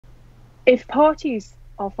If parties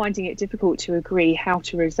are finding it difficult to agree how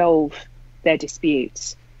to resolve their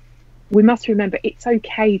disputes, we must remember it's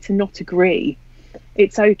okay to not agree.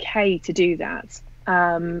 It's okay to do that.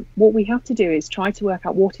 What we have to do is try to work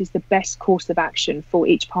out what is the best course of action for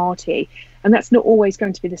each party. And that's not always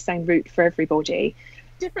going to be the same route for everybody.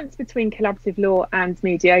 The difference between collaborative law and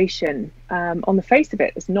mediation, on the face of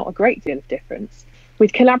it, there's not a great deal of difference.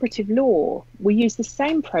 With collaborative law, we use the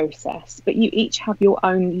same process, but you each have your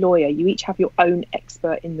own lawyer, you each have your own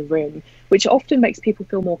expert in the room, which often makes people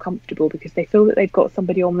feel more comfortable because they feel that they've got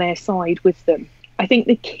somebody on their side with them. I think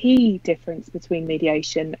the key difference between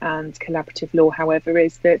mediation and collaborative law, however,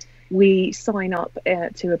 is that we sign up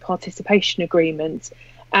to a participation agreement,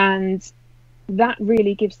 and that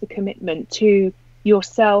really gives the commitment to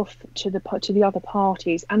yourself, to the other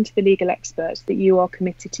parties, and to the legal experts that you are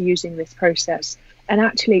committed to using this process. And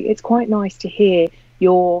actually, it's quite nice to hear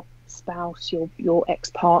your spouse, your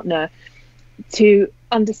ex-partner, to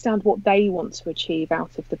understand what they want to achieve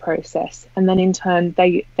out of the process, and then in turn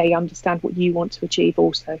they understand what you want to achieve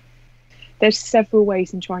also. There's several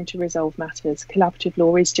ways in trying to resolve matters. Collaborative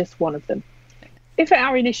law is just one of them. If at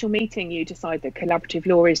our initial meeting you decide that collaborative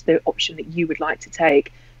law is the option that you would like to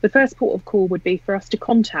take, the first port of call would be for us to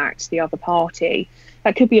contact the other party.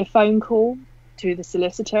 That could be a phone call to the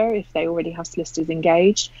solicitor if they already have solicitors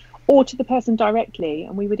engaged, or to the person directly,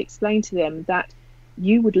 and we would explain to them that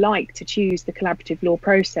you would like to choose the collaborative law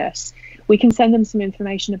process. We can send them some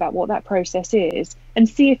information about what that process is and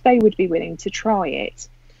see if they would be willing to try it.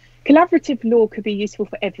 Collaborative law could be useful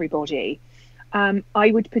for everybody. I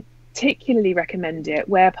would particularly recommend it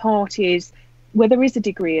where there is a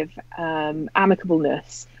degree of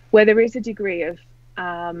amicableness, where there is a degree of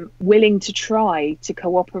willing to try to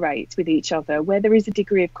cooperate with each other, where there is a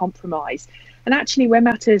degree of compromise, and actually where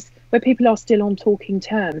people are still on talking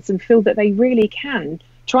terms and feel that they really can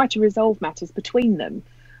try to resolve matters between them.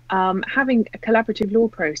 Having a collaborative law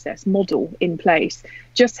process model in place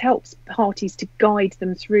just helps parties to guide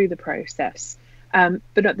them through the process,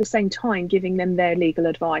 but at the same time giving them their legal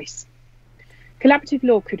advice. Collaborative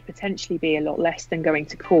law could potentially be a lot less than going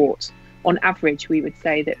to court. On average, we would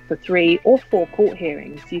say that for 3 or 4 court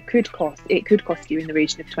hearings, it could cost you in the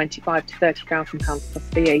region of £25,000 to £30,000 plus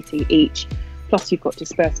VAT each. Plus you've got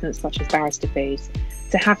disbursements such as barrister fees.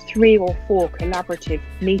 To have 3 or 4 collaborative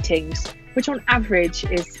meetings, which on average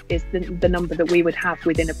is the number that we would have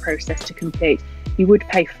within a process to complete, you would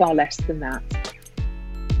pay far less than that.